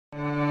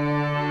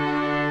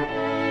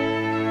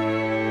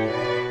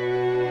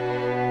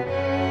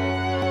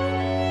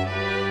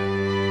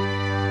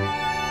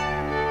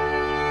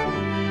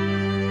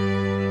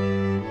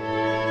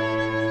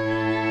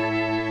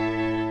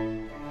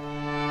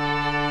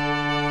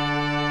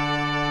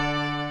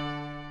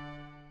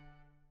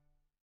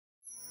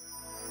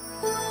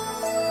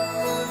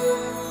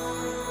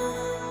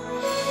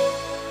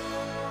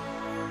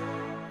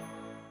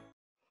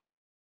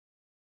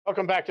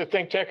Welcome back to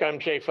ThinkTech. I'm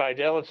Jay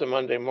Fidell. It's a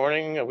Monday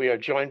morning. We are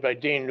joined by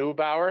Deane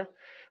Neubauer,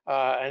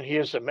 and he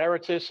is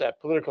emeritus at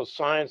political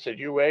science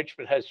at UH,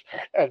 but has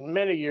had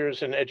many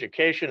years in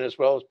education as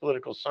well as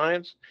political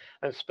science,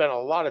 and spent a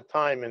lot of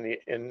time in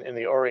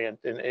the Orient,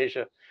 in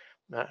Asia.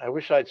 I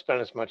wish I'd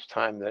spent as much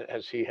time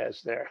as he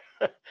has there.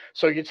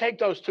 So you take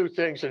those two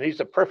things, and he's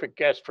the perfect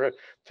guest for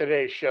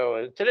today's show.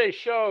 And today's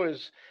show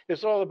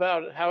is all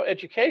about how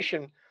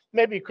education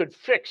maybe could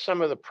fix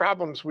some of the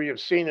problems we have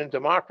seen in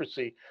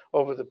democracy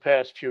over the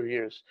past few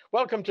years.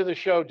 Welcome to the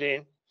show,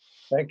 Deane.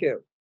 Thank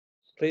you.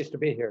 Pleased to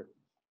be here.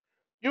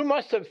 You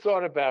must have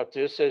thought about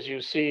this as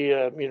you see,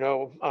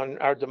 on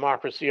our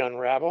democracy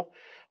unravel.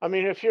 I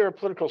mean, if you're a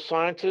political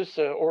scientist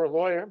or a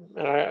lawyer,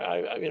 and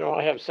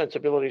I have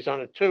sensibilities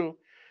on it too.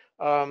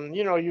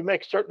 You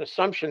make certain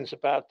assumptions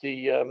about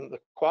the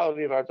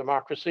quality of our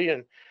democracy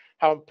and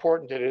how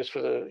important it is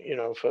for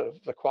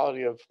the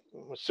quality of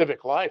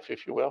civic life,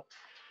 if you will.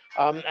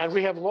 And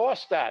we have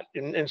lost that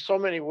in so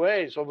many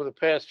ways over the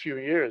past few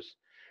years.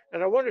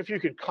 And I wonder if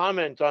you could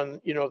comment on,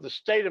 the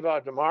state of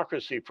our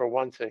democracy for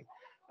one thing,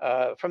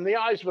 from the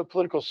eyes of a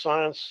political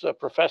science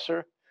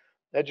professor,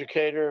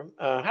 educator.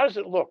 How does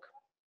it look?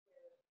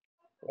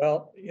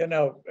 Well,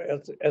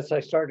 as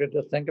I started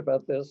to think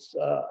about this,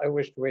 I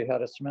wished we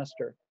had a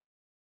semester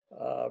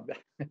uh,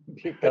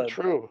 because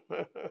True.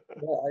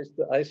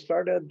 I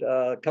started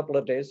a couple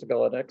of days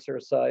ago an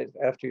exercise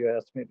after you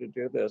asked me to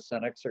do this,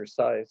 an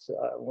exercise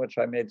in which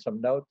I made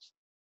some notes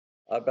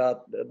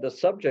about the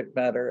subject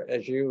matter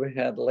as you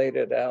had laid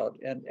it out,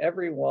 and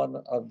every one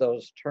of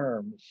those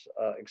terms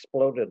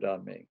exploded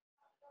on me.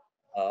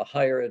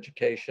 Higher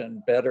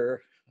education,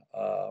 better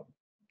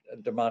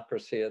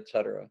democracy,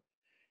 etc.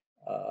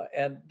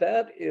 And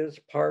that is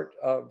part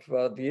of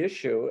the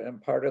issue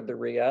and part of the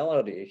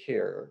reality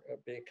here,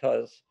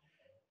 because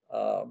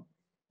um,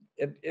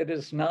 it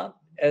is not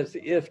as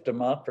if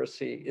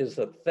democracy is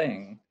a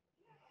thing.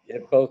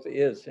 It both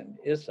is and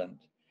isn't.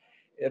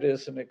 It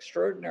is an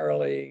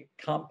extraordinarily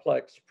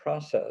complex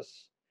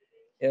process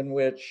in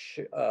which,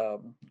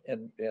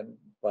 and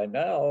by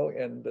now,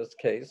 in this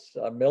case,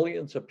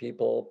 millions of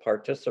people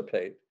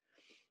participate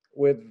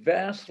with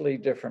vastly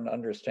different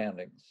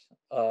understandings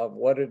of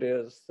what it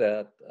is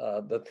that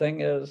the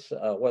thing is,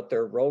 what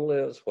their role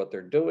is, what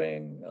they're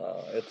doing,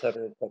 et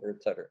cetera, et cetera,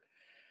 et cetera.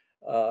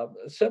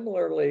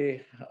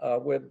 Similarly,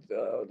 with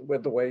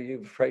the way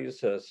you phrase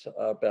this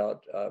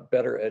about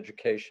better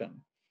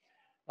education,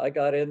 I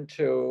got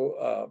into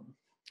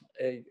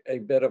a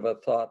bit of a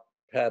thought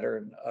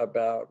pattern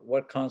about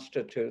what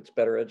constitutes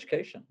better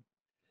education.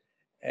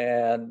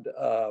 And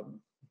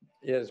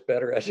is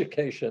better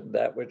education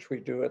that which we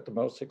do at the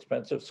most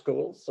expensive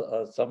schools?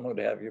 Some would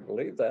have you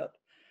believe that.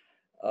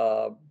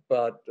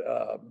 But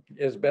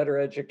is better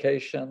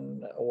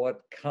education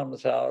what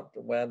comes out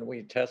when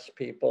we test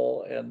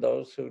people, and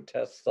those who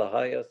test the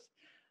highest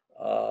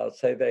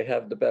say they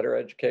have the better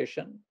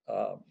education,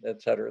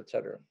 et cetera, et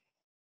cetera.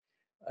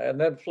 And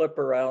then flip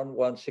around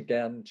once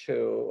again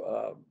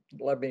to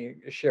let me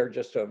share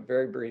just a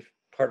very brief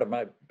part of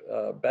my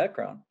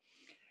background.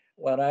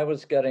 When I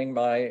was getting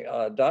my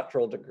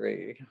doctoral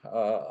degree,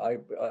 I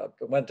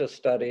went to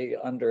study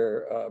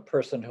under a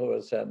person who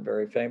was then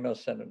very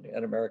famous in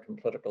American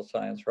political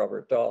science,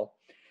 Robert Dahl.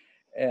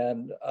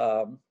 And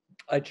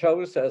I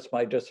chose as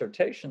my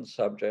dissertation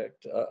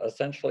subject,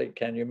 essentially,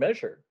 can you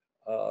measure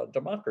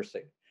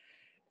democracy?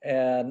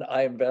 And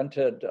I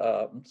invented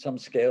some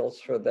scales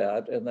for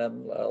that, and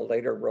then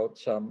later wrote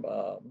some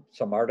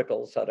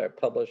articles that I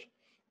published.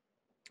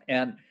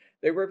 And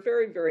they were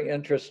very, very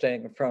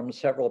interesting from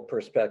several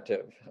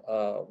perspectives.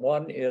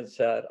 One is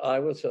that I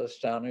was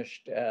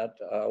astonished at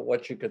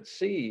what you could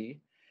see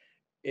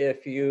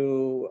if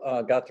you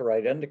got the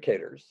right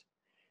indicators.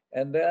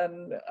 And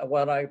then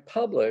when I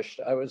published,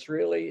 I was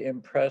really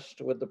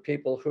impressed with the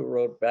people who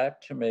wrote back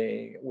to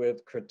me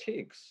with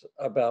critiques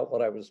about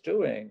what I was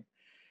doing.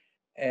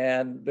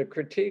 And the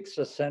critiques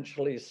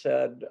essentially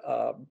said,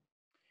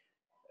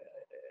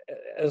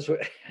 as,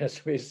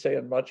 as we say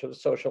in much of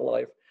social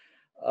life,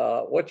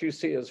 what you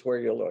see is where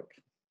you look.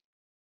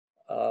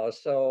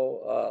 That's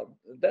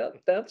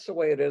the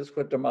way it is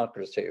with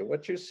democracy.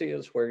 What you see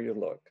is where you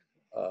look.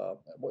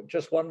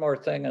 Just one more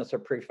thing as a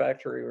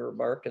prefatory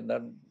remark, and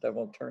then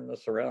we'll turn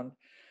this around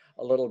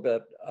a little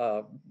bit.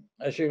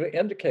 As you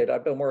indicate,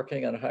 I've been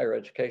working in higher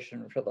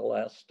education for the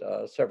last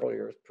several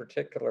years,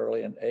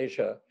 particularly in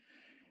Asia.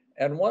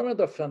 And one of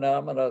the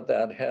phenomena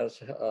that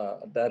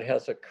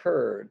has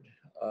occurred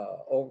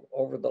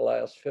over the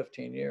last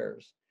 15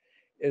 years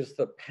is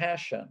the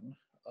passion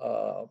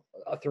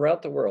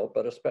throughout the world,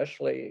 but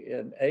especially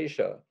in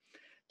Asia,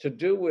 to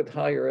do with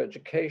higher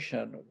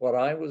education what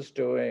I was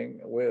doing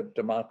with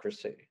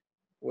democracy,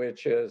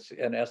 which is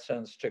in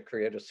essence to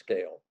create a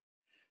scale,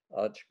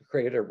 to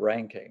create a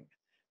ranking,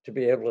 to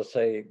be able to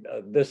say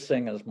this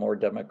thing is more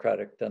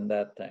democratic than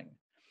that thing.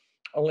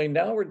 Only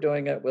now we're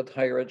doing it with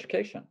higher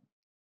education.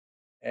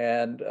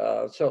 And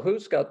so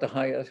who's got the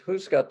highest,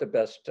 who's got the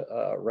best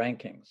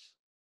rankings?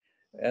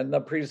 And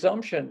the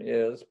presumption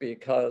is,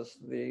 because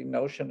the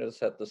notion is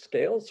that the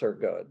scales are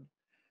good,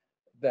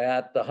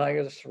 that the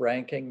highest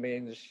ranking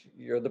means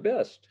you're the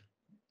best.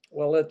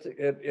 Well, it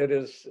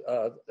is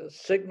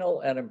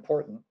signal and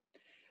important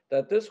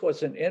that this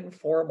was an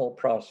informal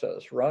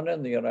process run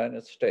in the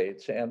United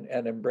States and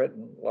in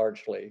Britain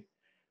largely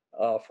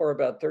for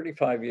about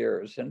 35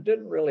 years and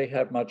didn't really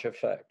have much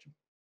effect.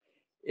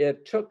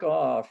 It took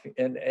off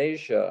in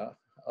Asia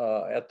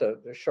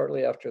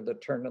shortly after the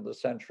turn of the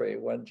century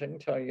when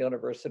Tsinghua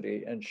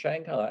University in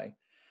Shanghai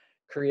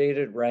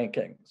created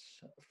rankings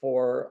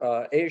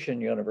for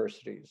Asian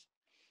universities.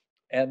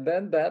 And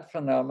then that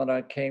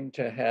phenomena came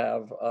to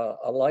have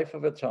a life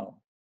of its own.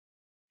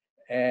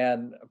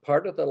 And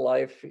part of the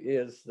life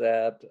is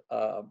that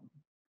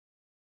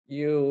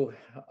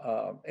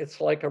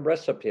it's like a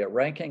recipe. A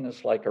ranking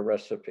is like a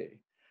recipe.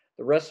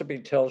 The recipe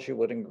tells you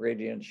what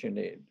ingredients you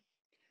need.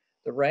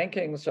 The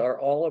rankings are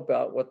all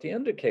about what the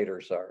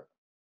indicators are.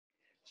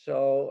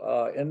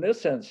 So in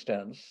this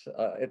instance,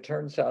 it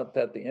turns out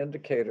that the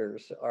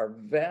indicators are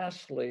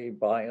vastly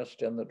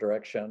biased in the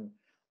direction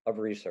of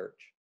research.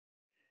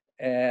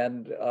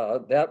 And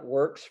that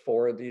works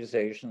for these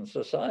Asian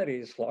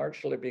societies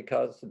largely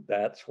because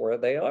that's where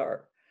they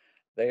are.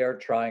 They are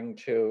trying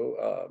to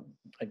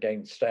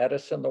gain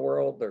status in the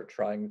world. They're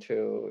trying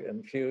to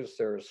infuse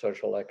their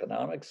social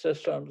economic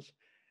systems,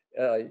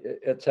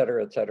 et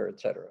cetera, et cetera, et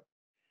cetera.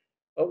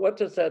 But what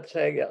does that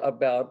say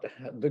about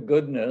the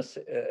goodness,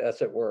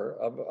 as it were,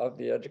 of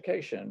the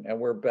education? And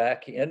we're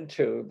back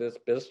into this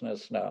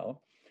business now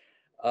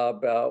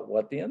about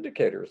what the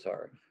indicators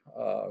are.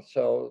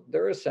 So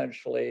they're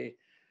essentially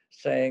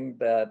saying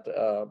that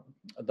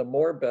the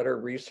more better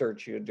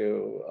research you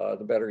do,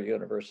 the better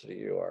university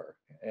you are.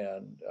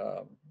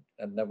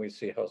 And then we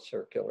see how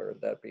circular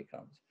that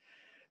becomes.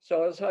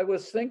 So as I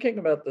was thinking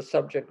about the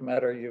subject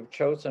matter you've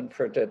chosen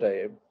for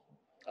today,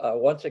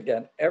 once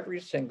again, every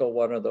single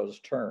one of those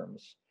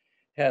terms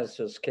has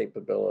this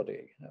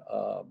capability.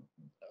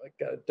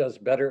 Does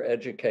better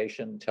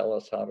education tell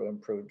us how to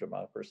improve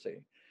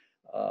democracy?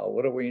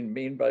 What do we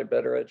mean by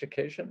better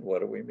education? What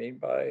do we mean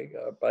by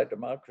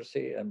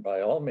democracy? And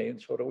by all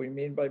means, what do we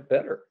mean by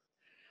better?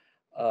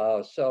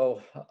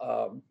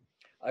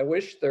 I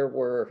wish there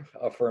were,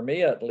 for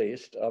me at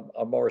least,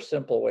 a more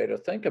simple way to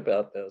think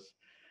about this.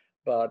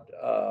 But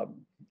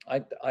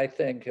I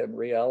think in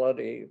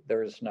reality,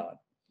 there is not.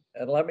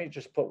 And let me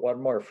just put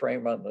one more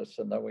frame on this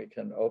and then we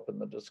can open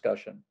the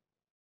discussion.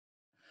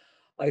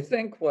 I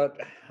think what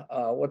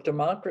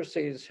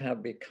democracies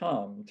have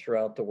become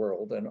throughout the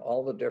world and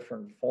all the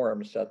different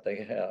forms that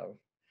they have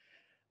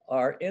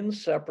are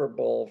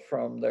inseparable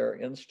from their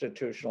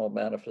institutional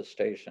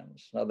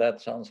manifestations. Now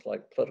that sounds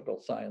like political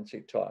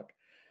sciencey talk,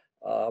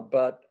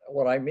 but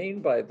what I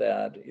mean by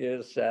that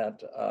is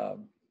that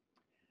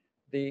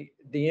the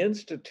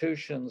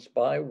institutions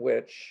by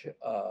which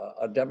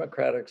a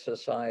democratic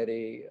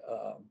society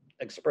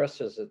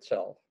expresses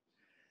itself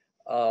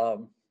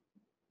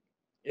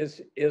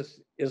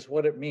is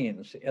what it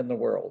means in the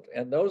world.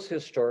 And those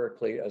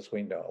historically, as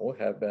we know,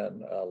 have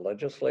been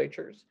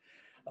legislatures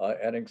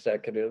and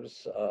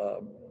executives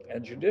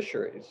and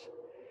judiciaries.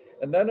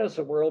 And then as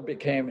the world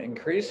became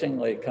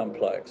increasingly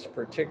complex,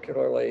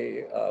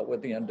 particularly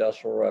with the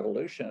Industrial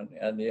Revolution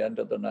and the end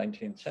of the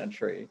 19th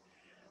century,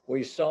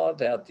 we saw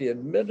that the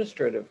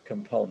administrative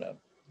component,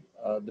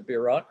 the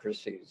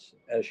bureaucracies,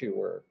 as you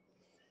were,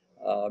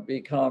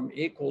 become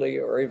equally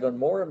or even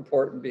more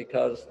important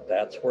because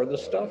that's where the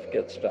stuff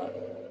gets done.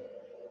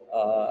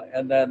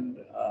 And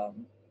then,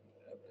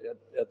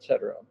 et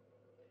cetera.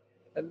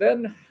 And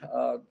then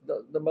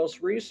the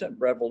most recent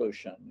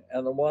revolution,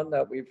 and the one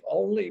that we've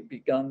only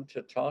begun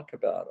to talk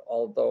about,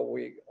 although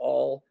we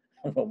all,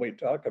 when we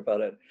talk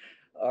about it,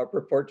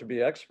 purport to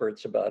be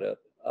experts about it,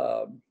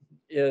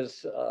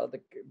 is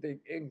the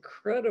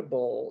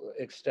incredible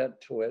extent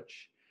to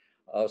which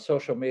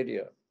social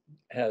media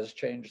has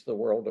changed the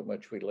world in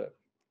which we live.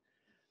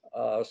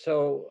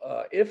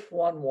 If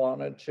one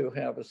wanted to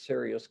have a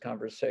serious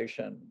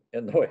conversation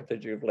in the way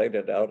that you've laid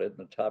it out in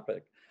the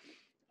topic,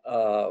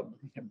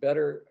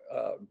 better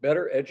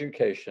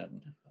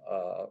education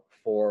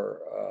for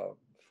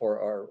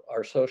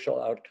our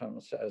social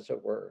outcomes, as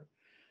it were,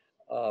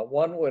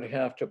 one would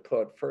have to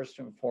put first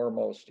and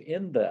foremost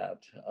in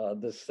that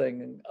this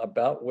thing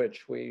about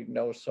which we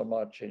know so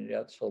much and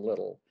yet so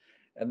little.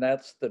 And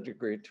that's the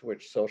degree to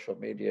which social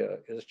media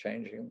is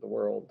changing the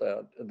world,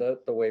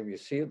 the way we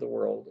see the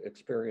world,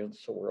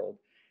 experience the world.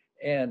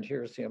 And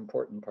here's the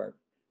important part,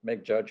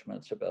 make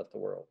judgments about the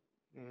world.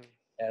 Mm.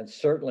 And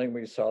certainly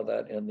we saw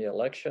that in the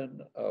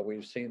election.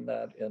 We've seen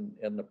that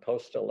in the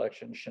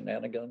post-election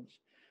shenanigans,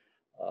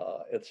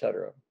 et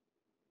cetera.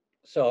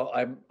 So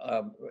I'm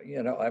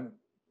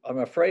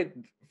afraid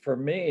for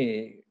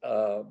me,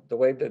 the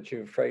way that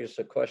you phrased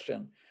the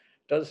question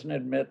doesn't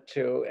admit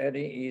to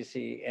any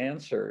easy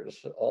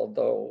answers,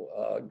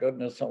 although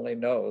goodness only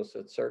knows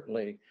it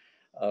certainly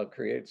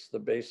creates the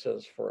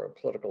basis for a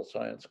political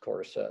science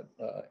course at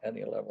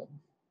any level.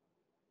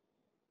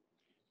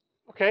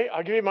 Okay,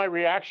 I'll give you my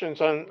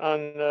reactions on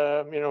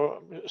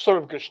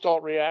sort of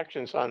gestalt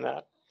reactions on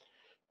that.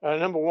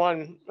 Number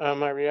one,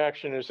 my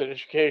reaction is that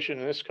education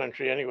in this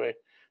country, anyway,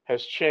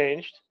 has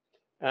changed,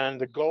 and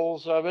the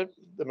goals of it,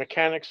 the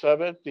mechanics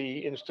of it,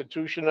 the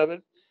institution of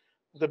it,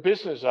 the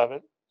business of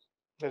it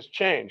has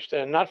changed,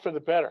 and not for the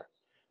better.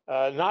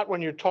 Not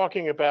when you're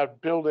talking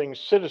about building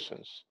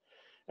citizens.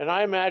 And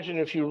I imagine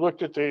if you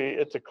looked at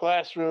the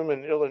classroom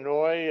in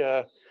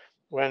Illinois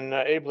when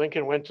Abe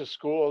Lincoln went to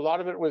school, a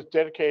lot of it was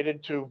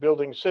dedicated to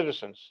building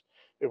citizens.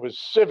 It was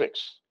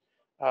civics.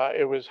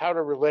 It was how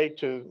to relate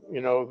to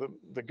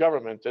the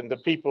government and the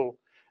people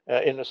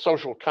in a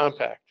social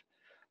compact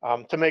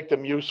to make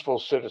them useful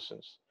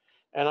citizens.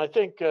 And I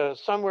think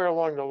somewhere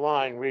along the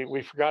line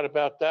we forgot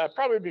about that,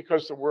 probably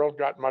because the world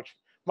got much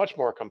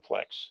more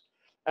complex,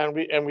 and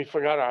we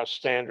forgot our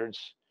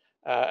standards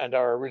and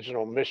our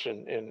original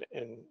mission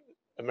in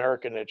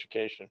American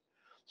education.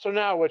 So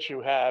now what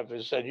you have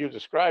is, and you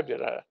described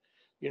it,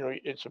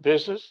 it's a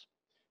business.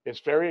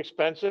 It's very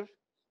expensive.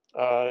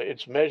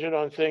 It's measured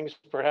on things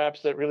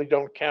perhaps that really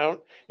don't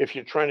count if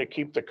you're trying to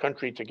keep the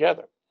country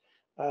together.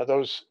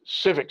 Those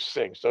civics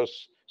things,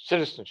 those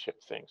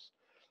citizenship things.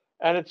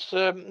 And it's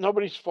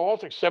nobody's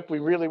fault except we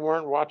really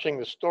weren't watching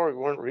the story. We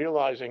weren't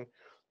realizing,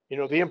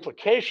 the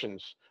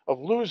implications of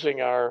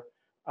losing our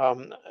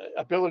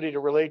ability to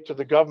relate to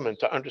the government,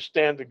 to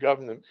understand the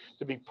government,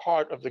 to be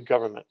part of the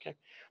government. Okay?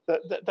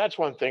 That's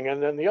one thing.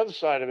 And then the other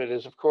side of it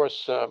is, of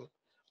course,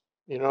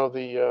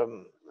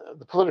 the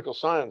political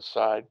science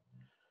side.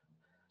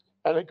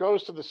 And it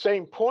goes to the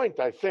same point,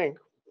 I think,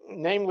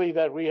 namely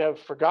that we have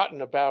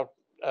forgotten about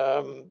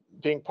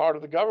being part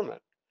of the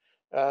government.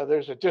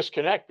 There's a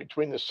disconnect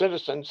between the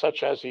citizen,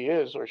 such as he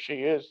is or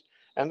she is,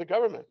 and the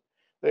government.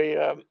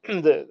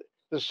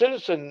 The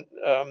citizen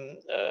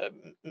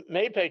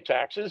may pay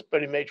taxes,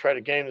 but he may try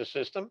to game the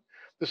system.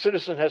 The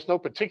citizen has no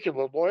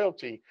particular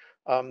loyalty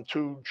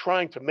to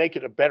trying to make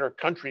it a better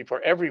country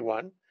for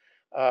everyone.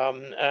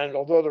 And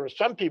although there are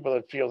some people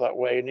that feel that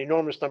way, an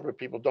enormous number of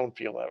people don't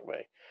feel that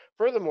way.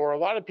 Furthermore, a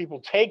lot of people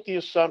take the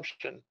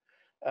assumption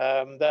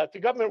that the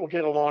government will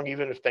get along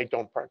even if they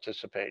don't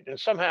participate. And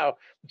somehow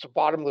it's a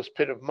bottomless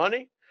pit of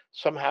money.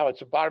 Somehow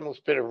it's a bottomless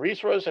pit of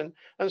resource, and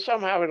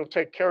somehow it'll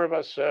take care of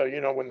us,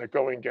 when the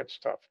going gets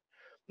tough.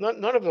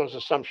 None of those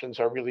assumptions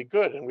are really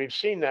good, and we've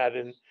seen that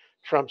in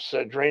Trump's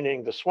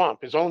draining the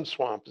swamp. His own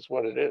swamp is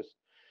what it is.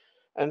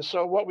 And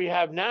so what we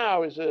have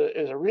now is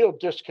a real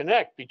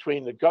disconnect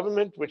between the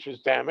government, which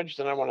is damaged,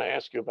 and I want to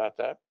ask you about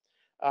that,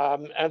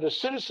 and the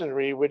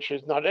citizenry, which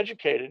is not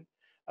educated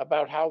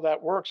about how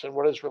that works and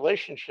what his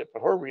relationship,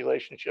 or her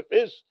relationship,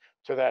 is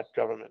to that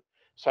government.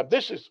 So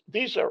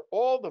these are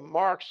all the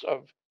marks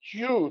of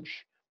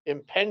huge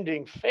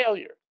impending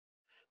failure.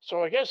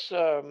 So I guess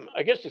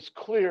it's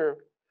clear,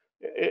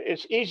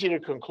 it's easy to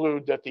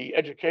conclude that the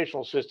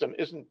educational system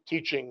isn't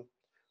teaching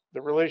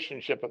the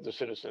relationship of the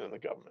citizen and the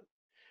government.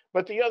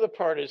 But the other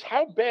part is,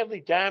 how badly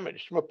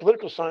damaged from a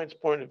political science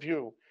point of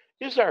view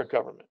is our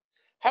government?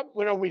 How,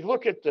 we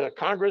look at the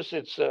Congress,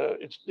 it's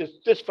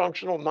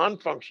dysfunctional,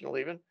 non-functional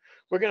even.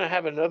 We're going to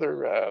have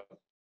another,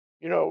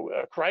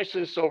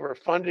 crisis over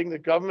funding the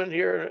government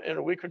here in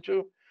a week or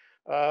two.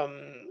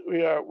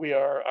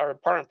 Our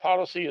foreign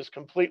policy is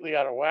completely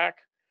out of whack.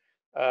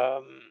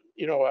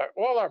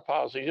 All our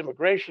policies,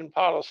 immigration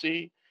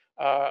policy,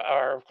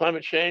 our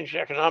climate change,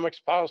 economics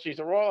policies,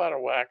 are all out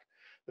of whack.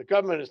 The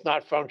government is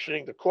not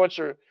functioning. The courts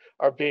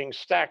are being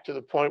stacked to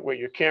the point where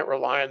you can't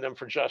rely on them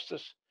for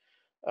justice.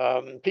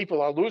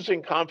 People are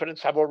losing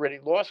confidence, have already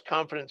lost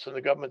confidence in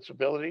the government's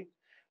ability.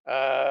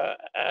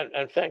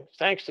 And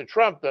thanks to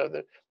Trump,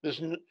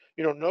 there's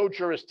no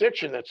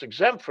jurisdiction that's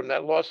exempt from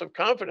that loss of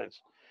confidence.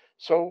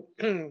 So,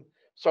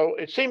 so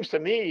it seems to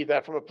me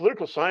that from a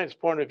political science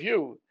point of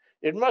view,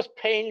 it must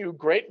pain you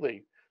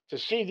greatly to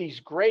see these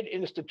great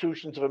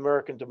institutions of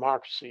American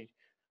democracy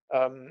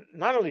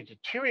not only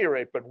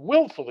deteriorate, but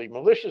willfully,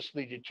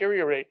 maliciously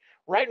deteriorate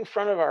right in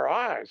front of our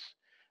eyes,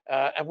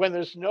 and when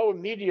there's no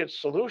immediate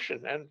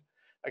solution. And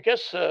I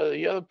guess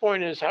the other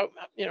point is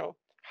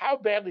how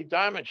badly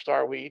damaged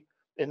are we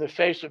in the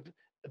face of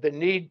the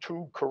need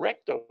to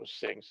correct those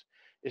things?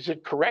 Is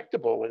it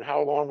correctable, and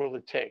how long will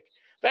it take?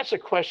 That's a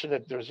question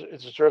that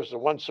it deserves a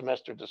one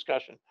semester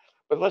discussion.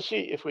 But let's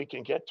see if we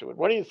can get to it.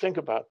 What do you think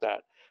about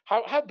that?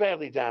 How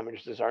badly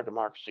damaged is our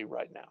democracy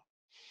right now?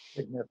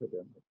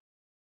 Significantly,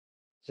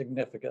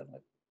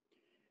 significantly.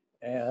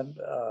 And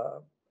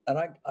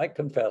I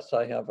confess,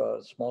 I have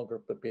a small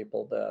group of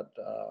people that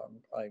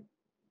I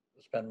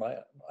spend my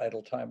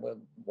idle time with,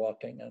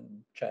 walking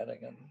and chatting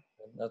and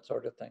that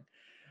sort of thing.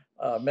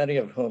 Many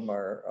of whom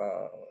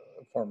are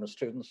former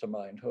students of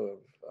mine who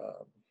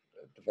have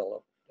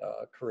developed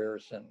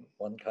careers in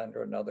one kind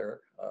or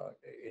another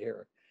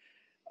here.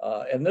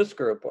 In this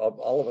group,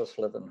 all of us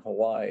live in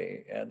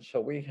Hawaii, and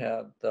so we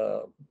had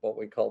what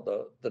we call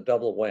the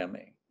double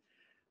whammy.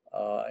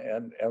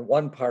 And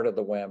one part of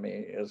the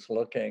whammy is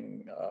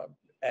looking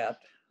at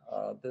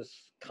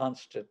this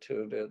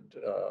constituted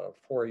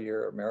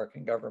 4-year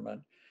American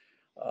government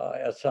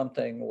as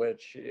something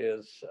which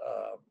is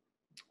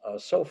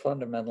so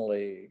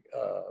fundamentally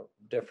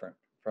different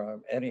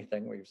from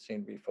anything we've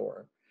seen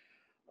before.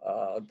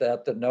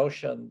 that the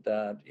notion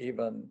that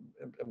even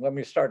when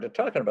we started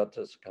talking about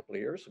this a couple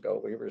of years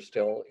ago, we were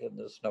still in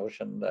this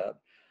notion that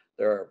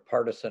there are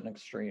partisan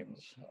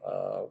extremes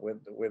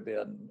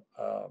within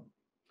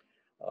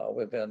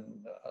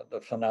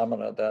the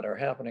phenomena that are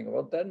happening.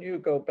 Well, then you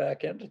go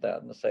back into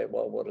that and say,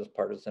 well, what does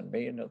partisan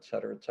mean, et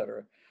cetera, et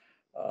cetera.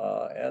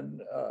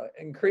 And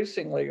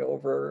increasingly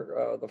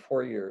over the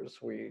 4 years,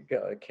 we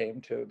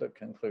came to the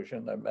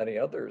conclusion that many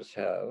others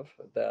have,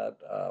 that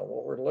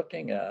what we're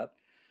looking at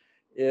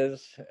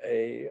is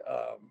a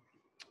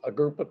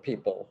group of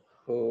people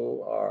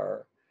who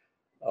are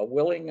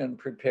willing and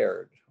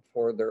prepared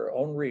for their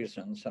own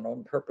reasons and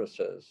own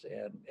purposes.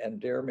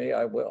 And dear me,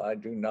 I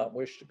do not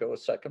wish to go a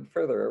second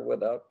further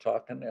without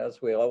talking,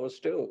 as we always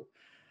do,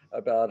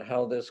 about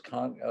how this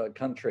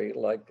country,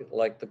 like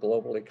the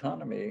global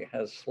economy,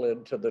 has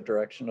slid to the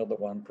direction of the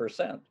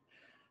 1%,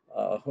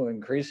 who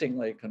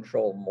increasingly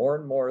control more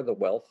and more of the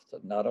wealth,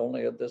 not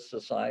only of this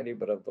society,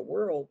 but of the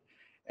world,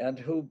 and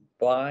who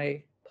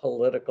buy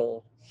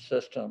political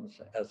systems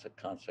as a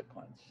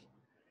consequence.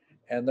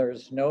 And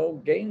there's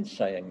no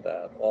gainsaying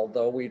that,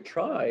 although we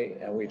try,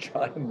 and we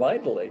try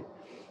mightily,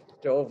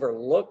 to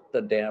overlook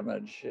the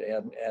damage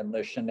and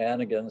the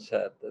shenanigans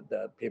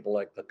that people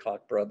like the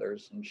Koch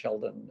brothers and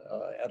Sheldon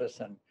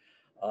Edison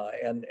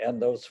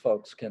and those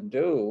folks can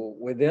do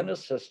within a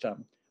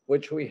system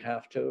which we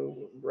have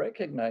to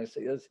recognize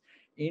is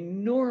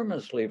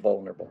enormously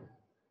vulnerable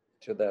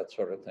to that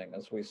sort of thing,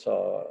 as we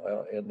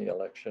saw in the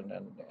election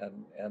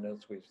and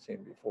as we've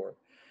seen before.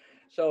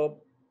 So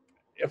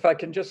if I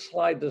can just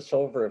slide this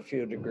over a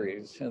few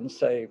degrees and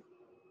say,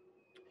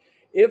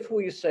 if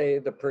we say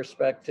the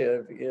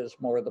perspective is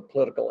more the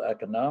political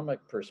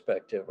economic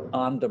perspective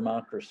on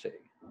democracy,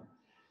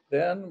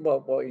 then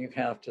what you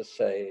have to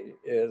say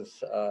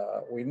is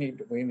we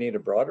need a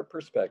broader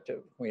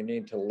perspective. We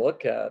need to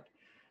look at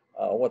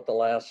what the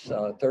last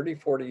 30,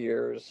 40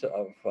 years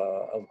of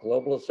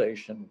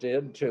globalization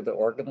did to the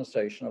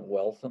organization of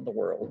wealth in the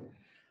world,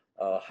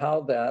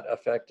 how that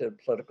affected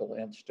political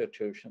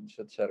institutions,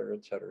 et cetera,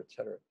 et cetera, et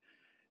cetera.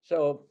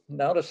 So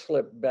now to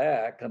slip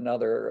back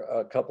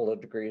another couple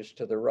of degrees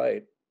to the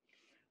right,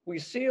 we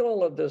see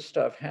all of this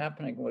stuff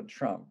happening with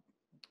Trump,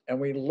 and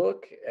we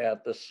look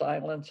at the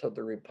silence of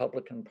the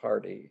Republican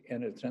Party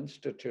in its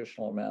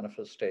institutional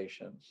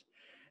manifestations,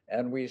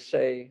 and we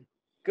say,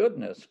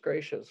 goodness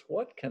gracious,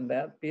 what can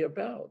that be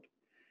about?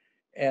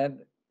 And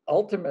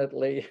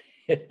ultimately,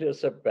 it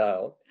is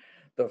about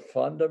the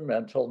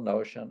fundamental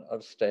notion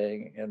of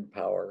staying in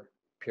power,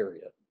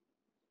 period.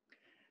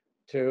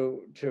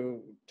 To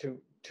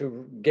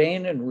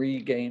gain and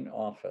regain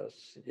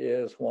office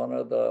is one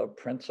of the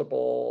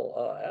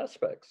principal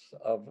aspects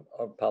of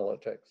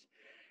politics.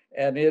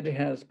 And it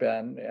has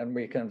been, and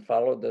we can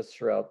follow this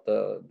throughout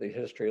the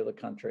history of the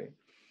country,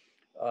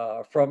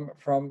 from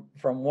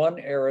one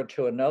era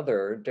to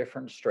another,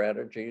 different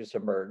strategies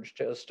emerged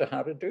as to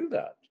how to do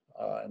that.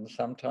 And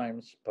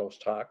sometimes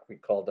post hoc, we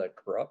call that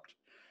corrupt.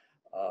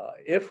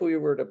 If we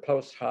were to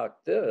post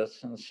hoc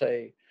this and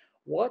say,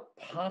 what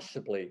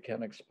possibly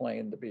can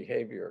explain the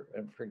behavior,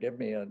 and forgive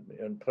me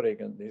in putting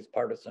in these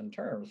partisan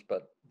terms,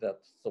 but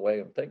that's the way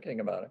I'm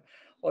thinking about it,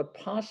 what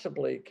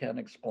possibly can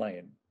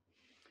explain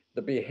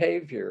the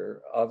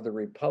behavior of the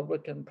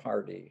Republican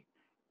Party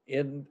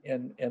in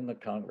the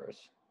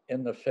Congress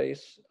in the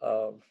face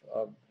of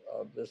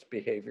this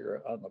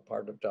behavior on the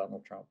part of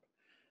Donald Trump?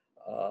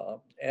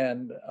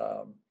 And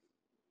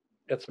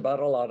it's about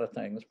a lot of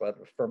things, but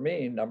for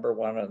me, number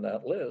one on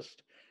that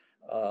list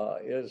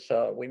is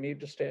we need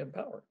to stay in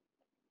power,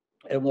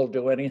 and we'll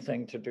do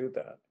anything to do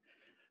that.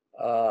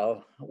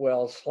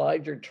 Well,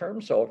 slide your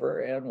terms over,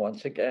 and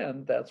once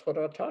again, that's what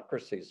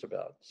autocracy is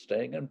about: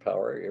 staying in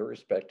power,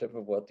 irrespective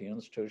of what the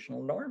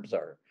institutional norms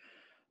are.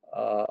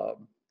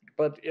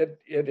 But it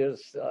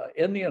is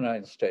in the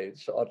United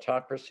States,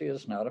 autocracy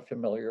is not a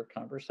familiar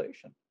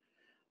conversation.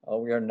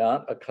 We are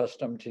not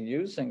accustomed to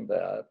using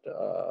that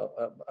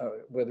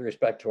with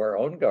respect to our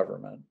own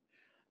government.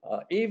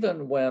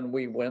 Even when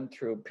we went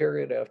through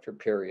period after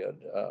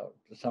period,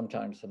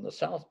 sometimes in the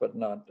South, but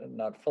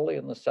not fully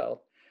in the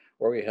South,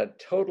 where we had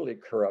totally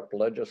corrupt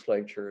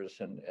legislatures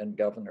and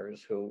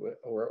governors who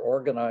were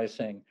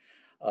organizing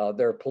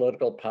their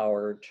political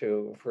power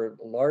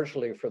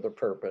largely for the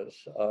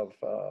purpose of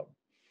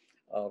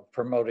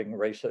promoting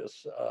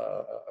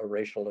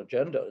racial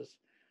agendas.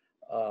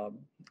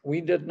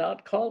 We did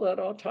not call that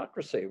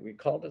autocracy. We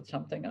called it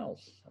something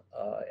else.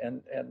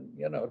 And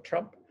you know,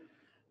 Trump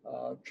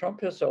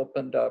has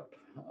opened up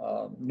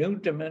new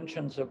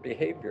dimensions of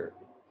behavior,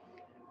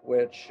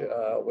 which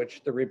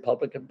the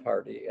Republican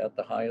Party at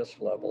the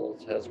highest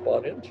levels has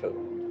bought into.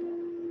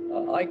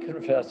 I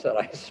confess that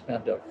I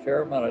spend a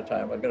fair amount of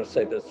time. I'm going to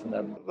say this, and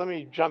then Let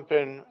me jump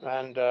in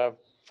and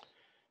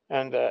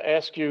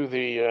ask you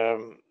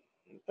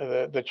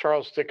the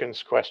Charles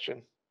Dickens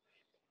question,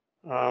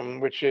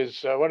 which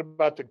is what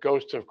about the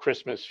ghost of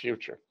Christmas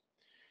future?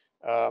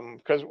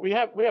 Because we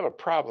have a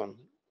problem,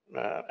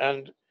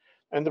 and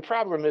And the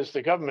problem is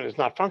the government is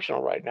not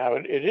functional right now.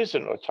 It is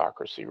an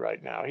autocracy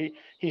right now.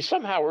 He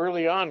somehow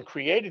early on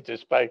created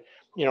this by,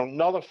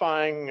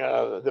 nullifying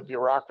the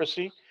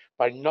bureaucracy,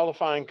 by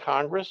nullifying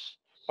Congress,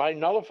 by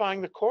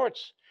nullifying the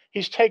courts.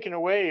 He's taken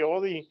away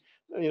all the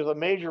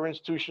major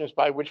institutions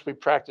by which we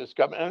practice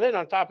government. And then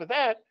on top of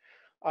that,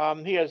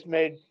 he has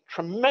made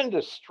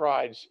tremendous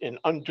strides in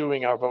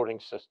undoing our voting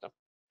system.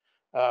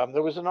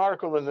 There was an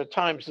article in the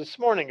Times this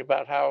morning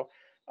about how,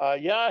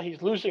 yeah,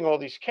 he's losing all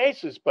these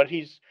cases, but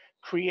he's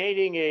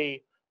creating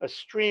a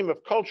stream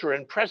of culture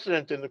and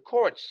precedent in the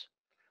courts,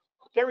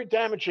 very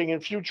damaging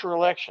in future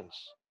elections.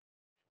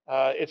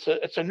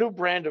 It's a new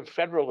brand of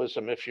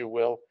federalism, if you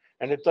will,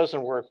 and it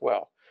doesn't work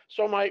well.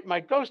 So my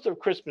ghost of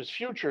Christmas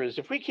future is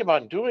if we keep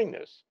on doing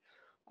this,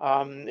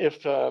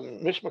 if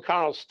Mitch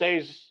McConnell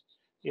stays,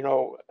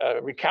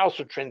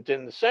 recalcitrant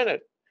in the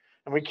Senate,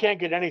 and we can't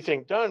get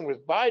anything done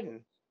with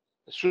Biden,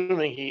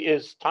 assuming he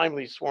is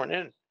timely sworn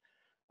in,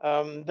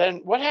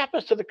 then what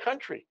happens to the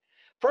country?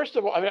 First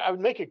of all, I would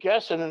make a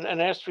guess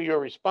and ask for your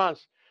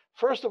response.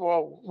 First of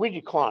all, we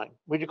decline.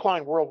 We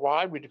decline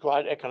worldwide. We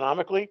decline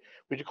economically.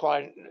 We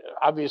decline,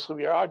 obviously,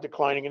 we are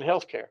declining in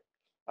healthcare.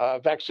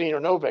 Vaccine or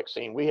no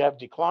vaccine, we have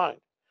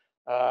declined.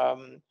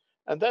 And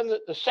then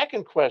the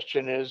second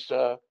question is,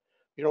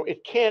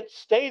 it can't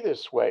stay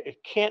this way. It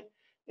can't,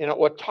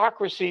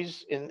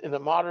 autocracies in the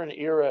modern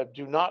era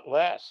do not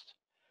last.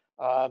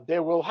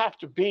 There will have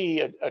to be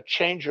a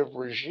change of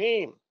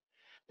regime.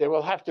 There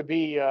will have to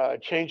be a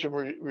change of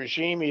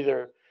regime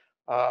either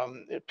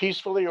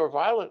peacefully or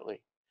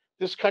violently.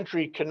 This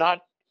country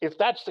cannot, if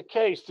that's the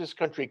case, this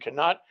country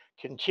cannot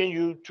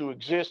continue to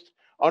exist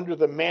under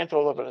the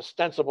mantle of an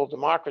ostensible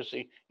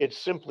democracy. It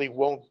simply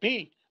won't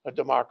be a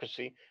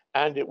democracy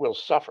and it will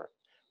suffer.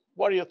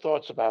 What are your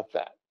thoughts about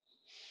that?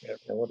 Yeah,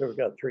 what have we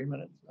got? 3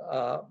 minutes?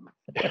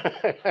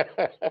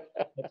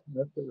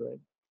 That's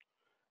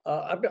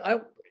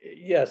right.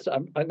 Yes,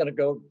 I'm going to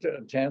go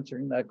to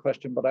answering that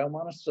question, but I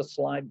want us to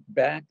slide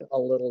back a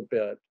little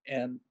bit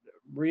and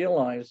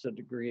realize the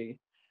degree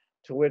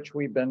to which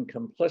we've been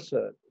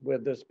complicit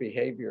with this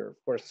behavior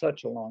for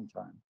such a long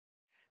time.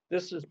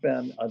 This has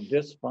been a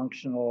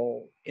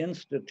dysfunctional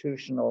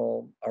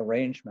institutional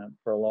arrangement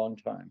for a long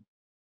time.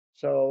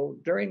 So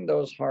during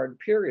those hard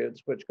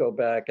periods, which go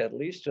back at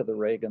least to the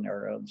Reagan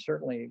era, and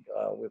certainly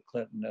with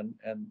Clinton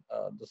and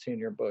the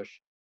senior Bush,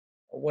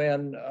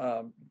 when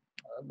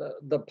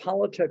the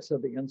politics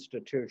of the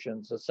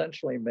institutions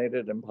essentially made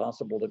it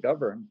impossible to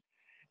govern.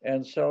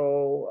 And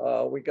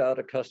so we got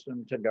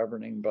accustomed to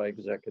governing by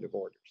executive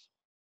orders.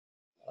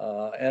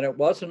 And it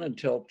wasn't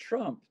until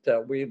Trump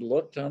that we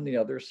looked on the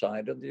other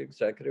side of the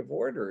executive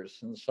orders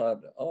and said,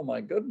 oh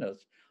my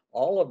goodness,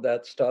 all of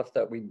that stuff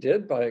that we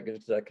did by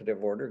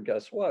executive order,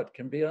 guess what,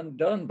 can be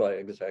undone by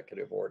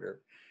executive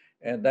order.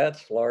 And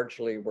that's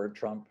largely where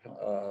Trump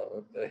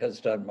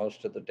has done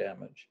most of the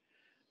damage.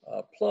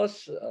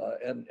 Plus,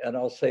 and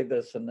I'll say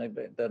this and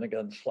then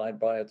again slide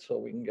by it so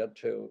we can get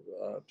to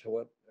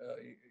what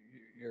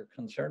you're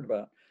concerned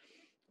about.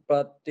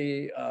 But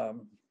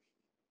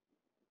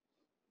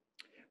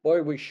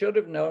boy, we should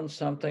have known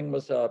something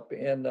was up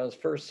in those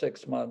first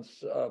 6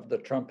 months of the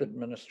Trump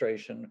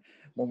administration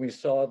when we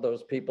saw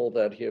those people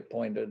that he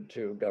appointed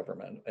to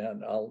government,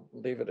 and I'll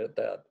leave it at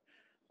that.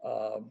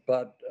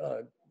 But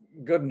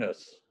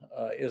goodness,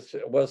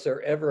 was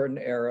there ever an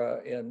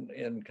era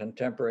in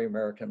contemporary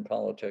American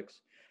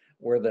politics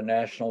where the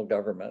national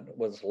government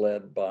was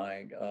led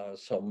by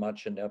so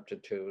much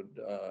ineptitude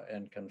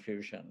and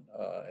confusion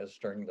as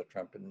during the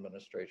Trump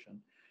administration?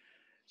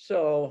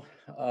 So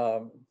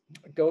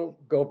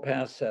go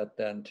past that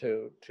then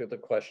to the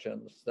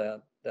questions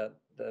that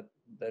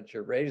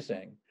you're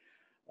raising,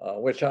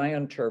 which I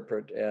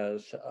interpret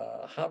as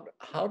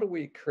how do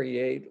we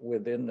create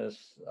within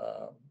this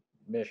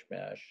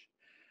mishmash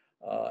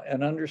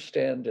an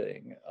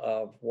understanding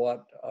of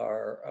what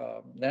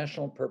our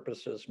national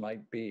purposes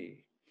might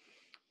be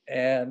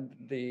and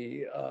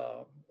the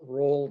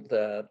role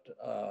that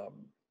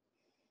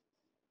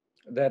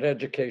that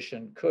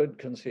education could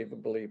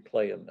conceivably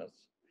play in this.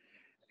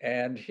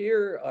 And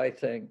here I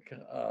think,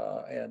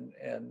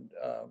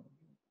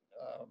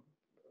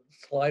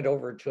 slide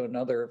over to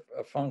another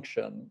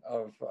function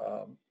of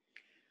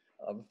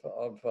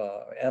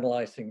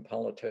analyzing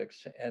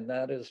politics, and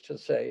that is to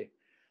say,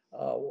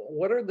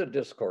 what are the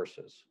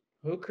discourses?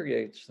 Who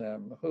creates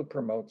them? Who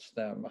promotes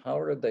them? How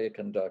are they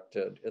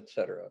conducted, et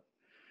cetera?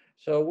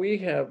 So we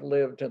have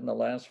lived in the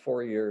last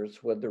 4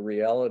 years with the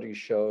reality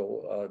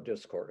show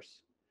discourse.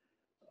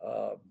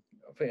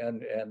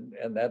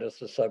 And that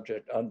is a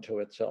subject unto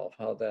itself,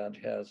 how that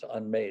has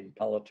unmade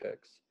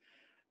politics.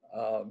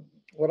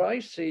 What I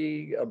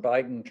see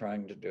Biden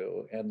trying to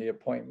do and the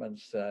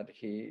appointments that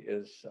he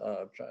is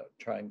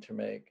trying to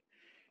make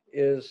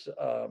is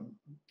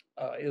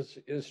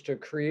to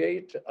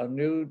create a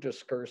new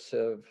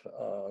discursive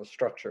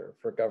structure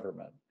for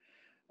government.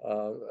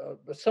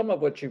 Some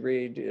of what you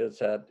read is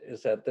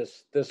that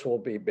this will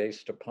be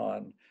based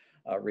upon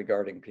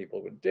regarding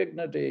people with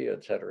dignity,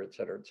 et cetera, et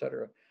cetera, et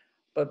cetera.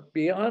 But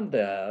beyond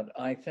that,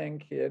 I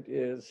think it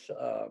is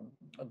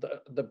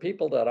the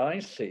people that I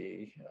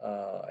see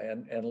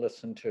and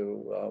listen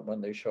to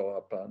when they show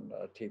up on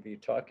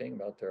TV talking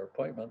about their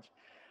appointments.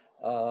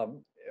 Um,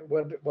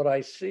 what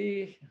I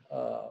see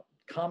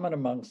common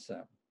amongst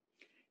them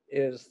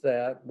is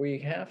that we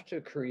have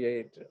to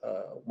create,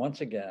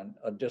 once again,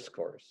 a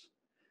discourse,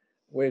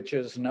 which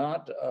is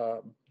not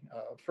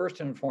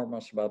first and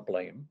foremost about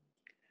blame.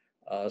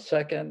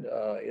 Second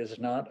is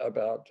not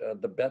about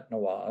the bête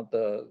noire,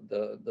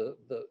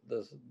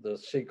 the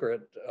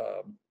secret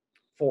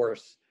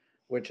force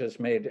which has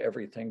made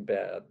everything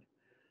bad,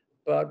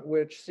 but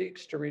which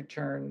seeks to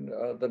return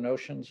the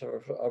notions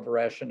of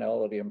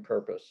rationality and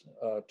purpose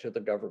to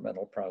the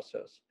governmental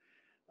process.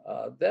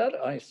 That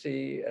I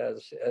see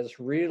as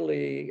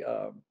really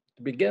the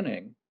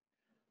beginning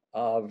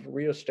of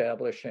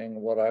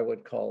reestablishing what I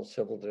would call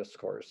civil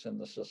discourse in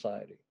the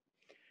society.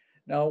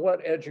 Now,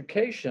 what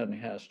education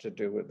has to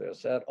do with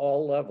this at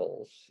all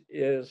levels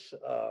is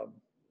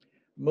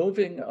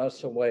moving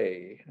us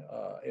away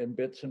in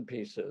bits and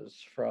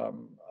pieces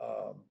from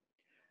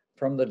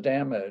the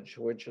damage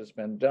which has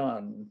been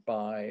done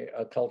by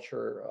a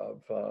culture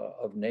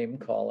of name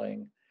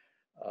calling,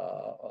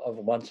 of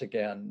once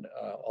again,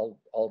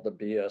 all the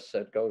BS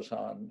that goes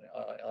on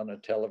a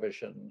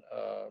television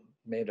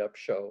made up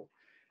show,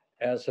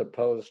 as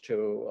opposed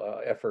to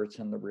efforts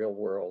in the real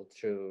world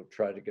to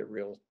try to get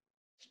real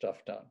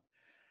stuff done.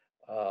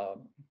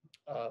 Um,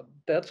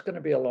 that's going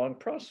to be a long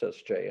process,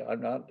 Jay.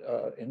 I'm not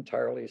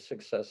entirely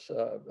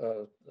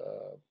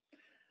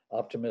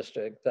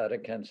optimistic that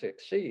it can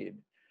succeed.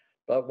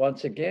 But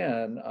once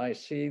again, I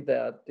see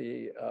that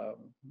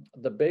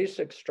the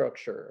basic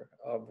structure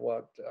of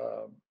what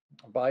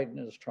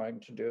Biden is trying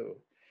to do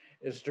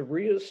is to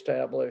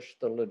reestablish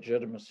the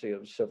legitimacy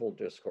of civil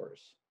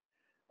discourse,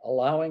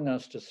 allowing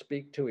us to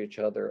speak to each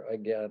other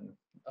again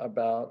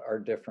about our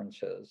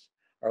differences,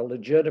 our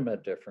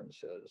legitimate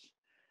differences,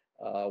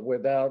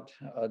 without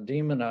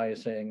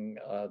demonizing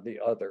the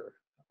other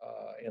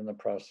in the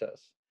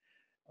process.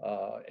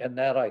 And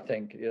that, I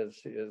think, is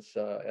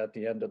at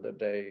the end of the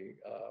day,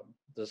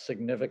 the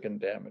significant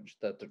damage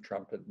that the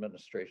Trump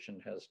administration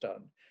has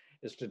done,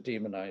 is to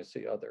demonize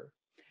the other.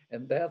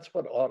 And that's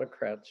what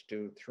autocrats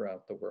do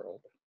throughout the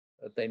world.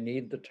 They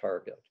need the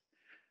target.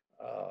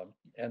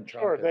 And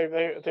Sure, Trump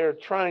is, they're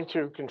trying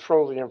to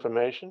control the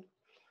information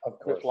of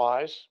with course,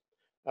 lies.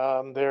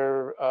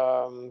 They're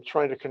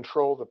trying to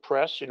control the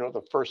press. You know,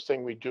 the first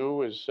thing we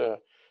do is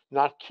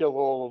not kill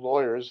all the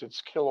lawyers;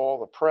 it's kill all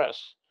the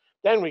press.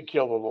 Then we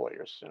kill the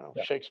lawyers. You know,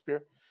 yeah.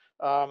 Shakespeare.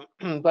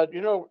 But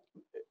you know,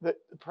 the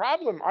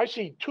problem I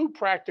see two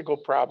practical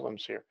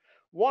problems here.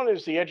 One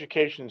is the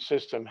education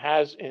system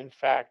has, in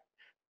fact,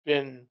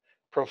 been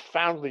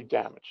profoundly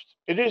damaged.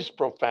 It is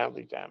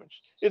profoundly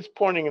damaged. It's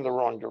pointing in the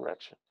wrong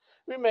direction.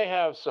 We may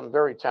have some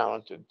very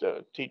talented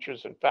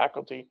teachers and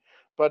faculty,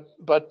 but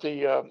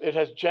the it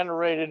has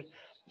generated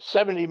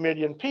 70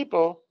 million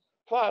people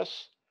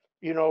plus,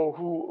 you know,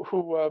 who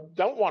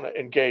don't want to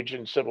engage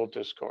in civil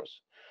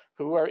discourse,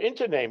 who are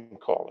into name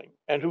calling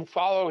and who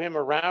follow him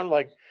around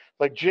like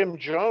Jim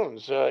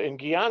Jones in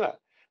Guyana.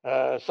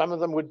 Some of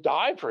them would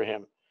die for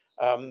him.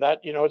 That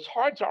you know, it's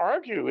hard to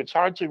argue. It's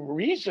hard to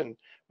reason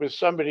with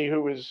somebody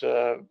who is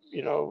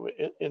you know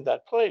in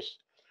that place.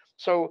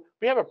 So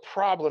we have a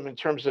problem in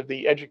terms of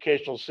the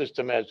educational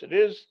system as it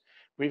is.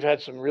 We've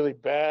had some really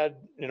bad,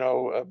 you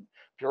know,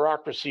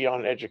 bureaucracy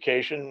on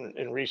education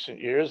in recent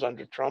years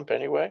under Trump,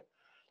 anyway.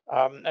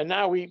 And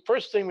now we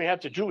first thing we have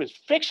to do is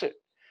fix it,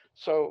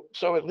 so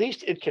at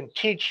least it can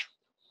teach,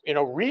 you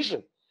know,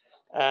 reason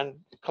and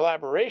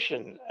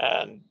collaboration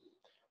and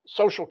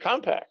social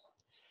compact.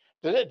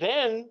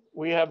 Then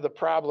we have the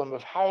problem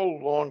of how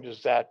long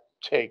does that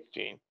take,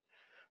 Dean?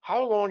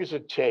 How long does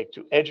it take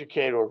to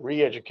educate or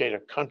re-educate a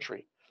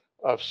country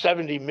of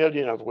 70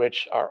 million of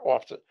which are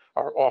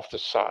off the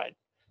side,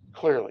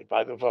 clearly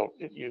by the vote?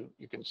 You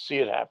can see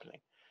it happening.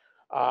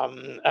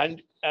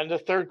 And the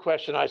third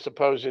question, I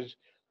suppose, is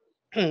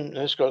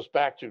this goes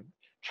back to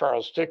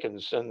Charles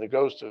Dickens and the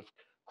Ghost of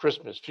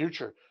Christmas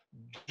Future.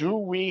 Do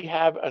we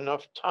have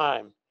enough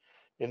time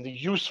in the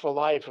useful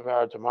life of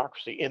our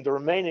democracy, in the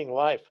remaining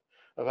life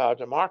of our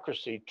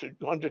democracy, to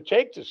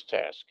undertake this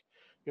task?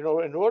 You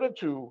know, in order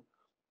to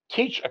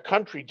teach a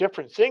country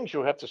different things,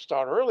 you have to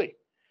start early.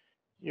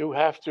 You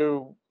have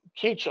to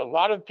teach a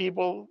lot of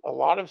people a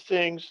lot of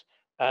things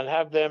and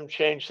have them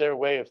change their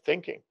way of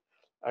thinking.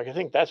 I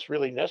think that's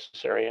really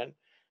necessary. And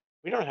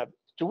we don't have,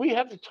 do we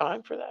have the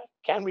time for that?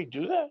 Can we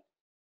do that?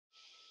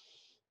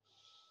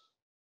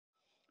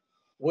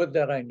 Would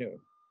that I knew.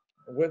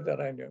 Would that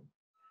I knew.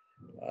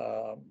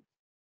 Um,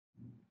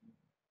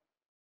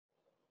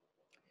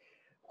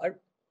 I,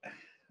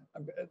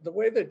 the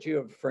way that you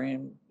have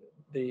framed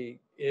the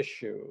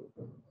issue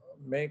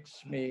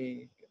makes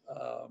me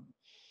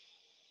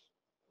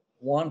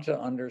want to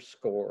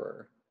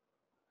underscore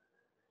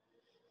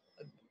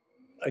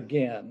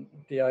again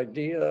the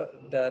idea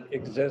that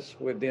exists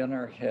within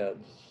our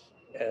heads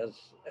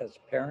as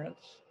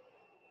parents,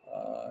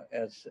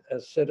 as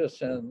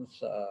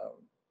citizens,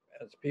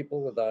 as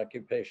people with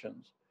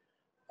occupations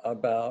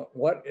about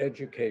what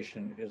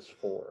education is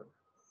for.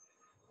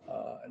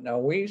 Now,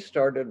 we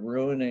started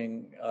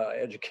ruining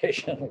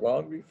education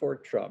long before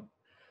Trump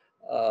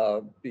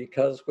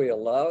because we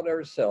allowed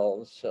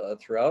ourselves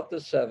throughout the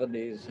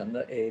 70s and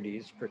the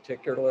 80s,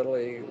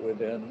 particularly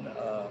within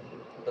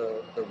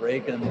the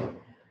Reagan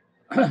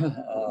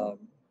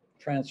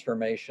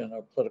transformation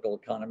of political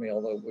economy,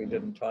 although we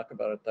didn't talk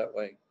about it that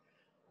way,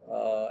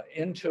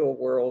 into a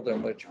world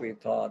in which we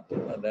thought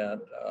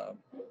that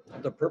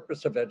the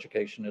purpose of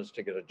education is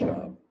to get a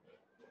job.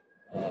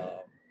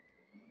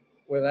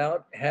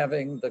 Without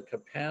having the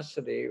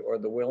capacity or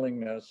the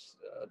willingness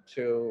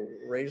to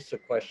raise the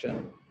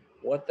question,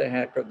 what the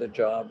heck are the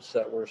jobs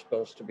that we're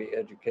supposed to be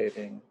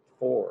educating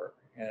for?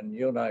 And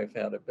you and I have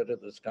had a bit of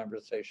this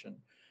conversation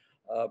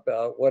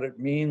about what it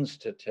means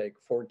to take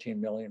 14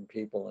 million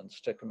people and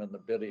stick them in the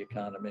bid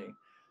economy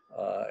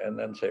and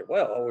then say,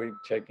 well, we've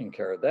taken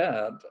care of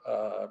that.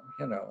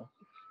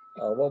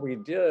 What we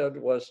did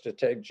was to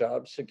take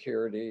job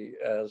security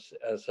as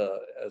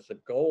a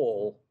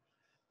goal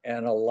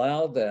and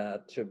allow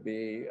that to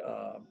be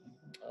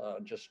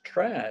just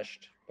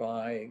trashed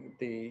by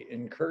the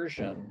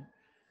incursion,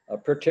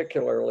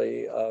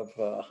 particularly of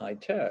high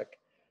tech,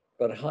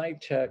 but high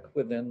tech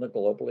within the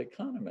global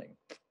economy.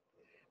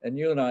 And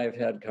you and I have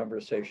had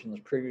conversations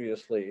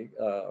previously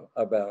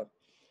about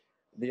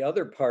the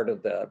other part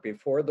of that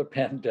before the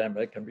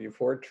pandemic and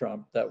before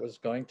Trump that was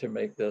going to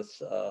make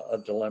this a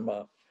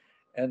dilemma.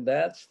 And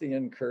that's the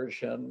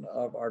incursion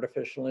of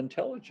artificial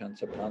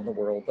intelligence upon the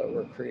world that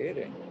we're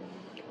creating.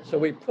 So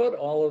we put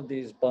all of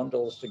these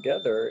bundles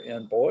together,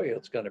 and boy,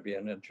 it's going to be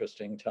an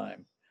interesting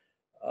time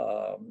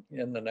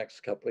in the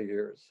next couple of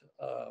years.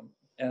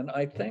 And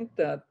I think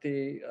that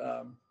the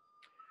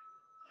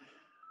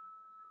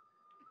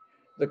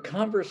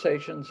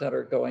conversations that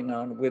are going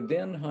on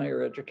within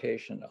higher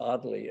education,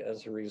 oddly,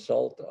 as a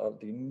result of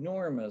the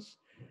enormous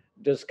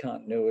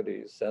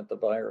discontinuities that the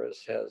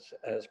virus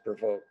has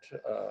provoked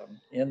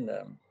in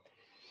them,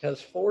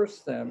 has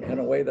forced them in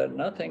a way that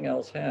nothing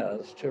else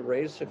has to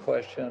raise the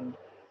question,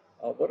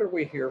 what are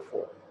we here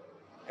for?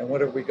 And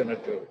what are we going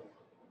to do?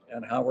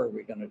 And how are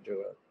we going to do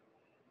it?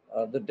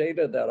 The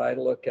data that I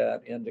look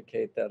at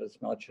indicate that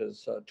as much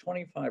as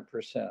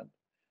 25%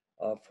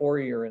 of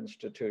four-year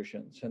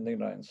institutions in the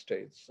United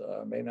States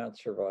may not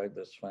survive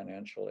this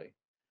financially.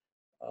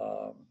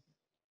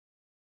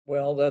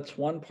 Well, that's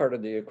one part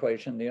of the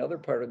equation. The other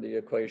part of the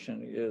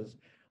equation is,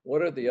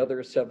 what are the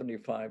other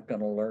 75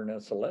 going to learn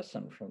as a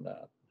lesson from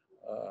that?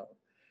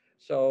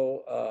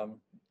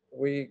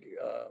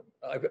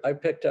 I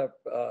picked up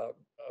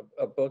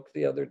a book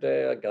the other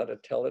day. I got to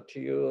tell it to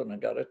you, and I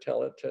got to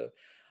tell it to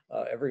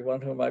everyone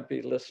who might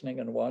be listening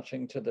and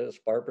watching to this.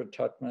 Barbara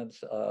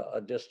Tuchman's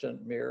A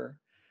Distant Mirror.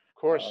 Of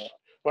course,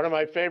 one of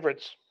my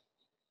favorites.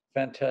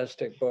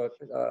 Fantastic book.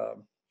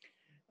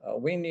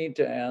 We need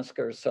to ask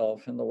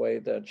ourselves in the way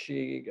that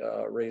she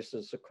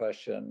raises the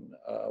question,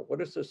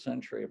 what is this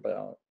century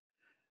about?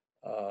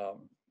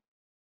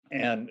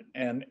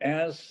 And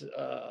as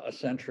a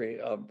century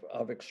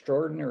of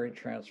extraordinary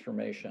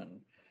transformation,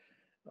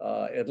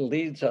 it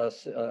leads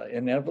us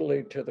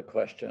inevitably to the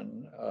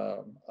question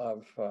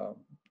of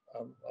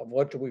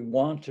what do we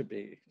want to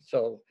be?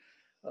 So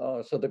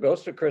the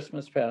Ghost of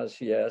Christmas Past,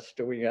 yes,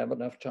 do we have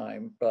enough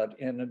time? But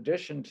in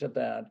addition to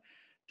that,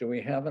 do we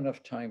have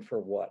enough time for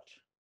what?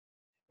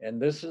 And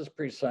this is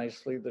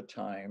precisely the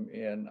time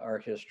in our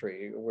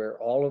history where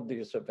all of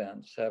these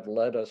events have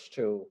led us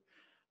to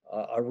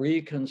a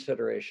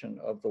reconsideration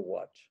of the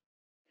what.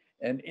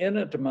 And in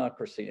a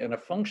democracy, in a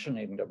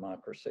functioning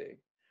democracy,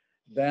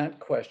 that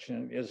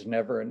question is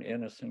never an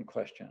innocent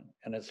question,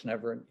 and it's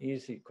never an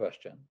easy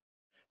question.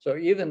 So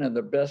even in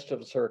the best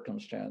of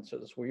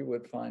circumstances, we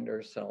would find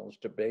ourselves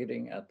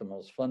debating at the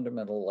most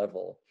fundamental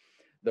level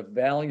the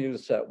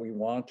values that we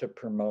want to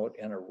promote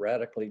in a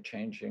radically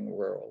changing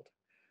world.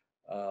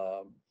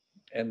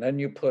 And then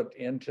you put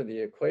into the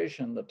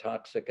equation the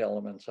toxic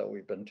elements that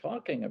we've been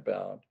talking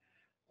about,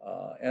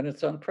 and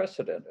it's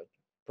unprecedented.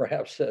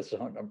 Perhaps it's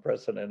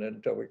unprecedented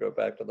until we go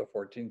back to the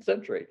 14th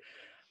century.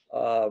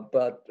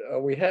 But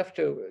we have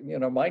to,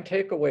 my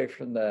takeaway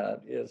from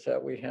that is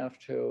that we have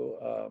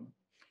to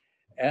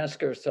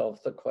ask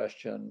ourselves the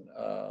question,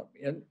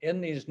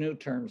 in these new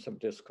terms of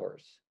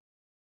discourse,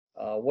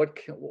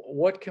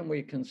 what can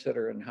we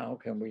consider and how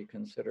can we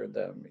consider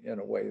them in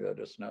a way that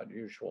is not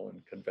usual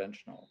and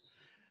conventional?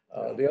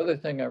 The other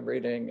thing I'm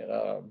reading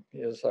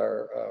is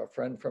our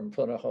friend from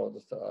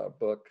Punahou's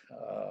book,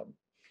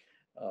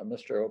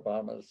 Mr.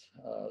 Obama's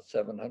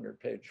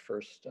 700-page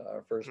first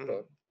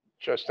book.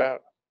 Just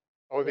out.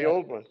 Oh, the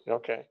old one.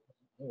 Okay.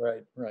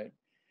 Right.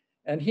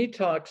 And he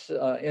talks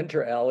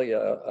inter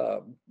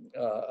alia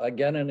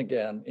again and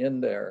again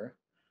in there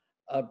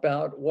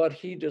about what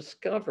he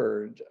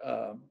discovered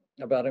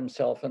about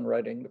himself in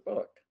writing the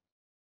book.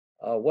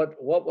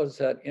 What was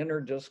that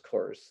inner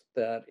discourse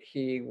that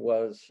he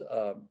was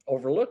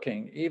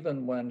overlooking,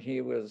 even when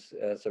he was,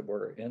 as it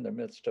were, in the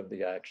midst of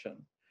the action?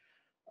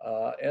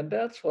 And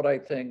that's what I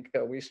think,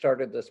 we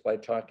started this by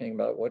talking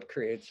about what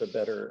creates a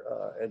better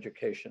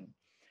education.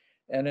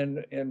 And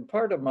in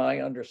part of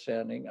my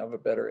understanding of a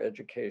better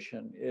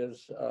education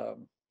is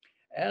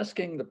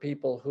asking the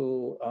people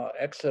who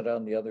exit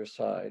on the other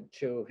side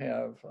to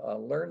have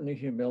learned the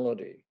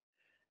humility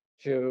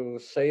to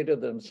say to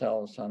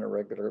themselves on a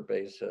regular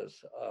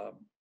basis,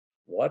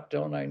 what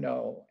don't I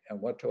know and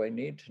what do I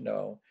need to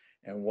know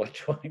and what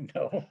do I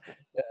know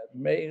that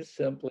may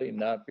simply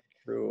not be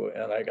true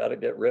and I got to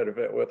get rid of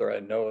it whether I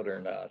know it or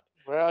not.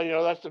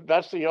 Well,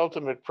 that's the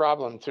ultimate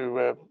problem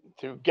to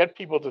get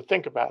people to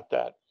think about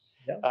that.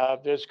 Yeah.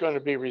 There's going to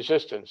be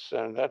resistance,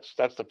 and that's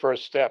the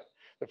first step.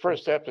 The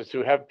first step is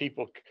to have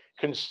people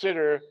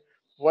consider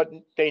what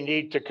they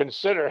need to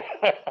consider.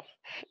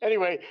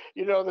 Anyway,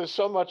 there's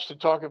so much to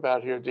talk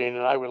about here, Dean,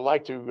 and I would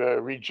like to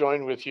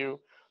rejoin with you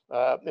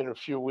in a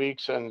few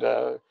weeks, and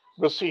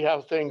we'll see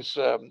how things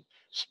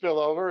spill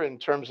over in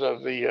terms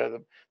of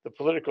the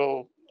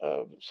political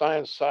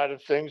science side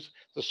of things,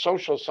 the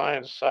social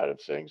science side of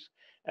things,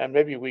 and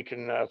maybe we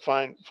can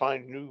find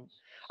new.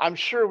 I'm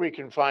sure we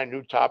can find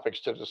new topics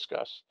to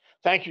discuss.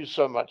 Thank you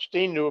so much,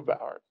 Deane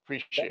Neubauer.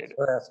 Appreciate Thanks it.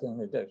 for asking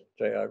me,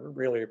 Jay. I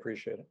really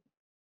appreciate it.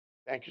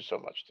 Thank you so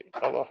much, Deane.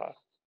 Aloha.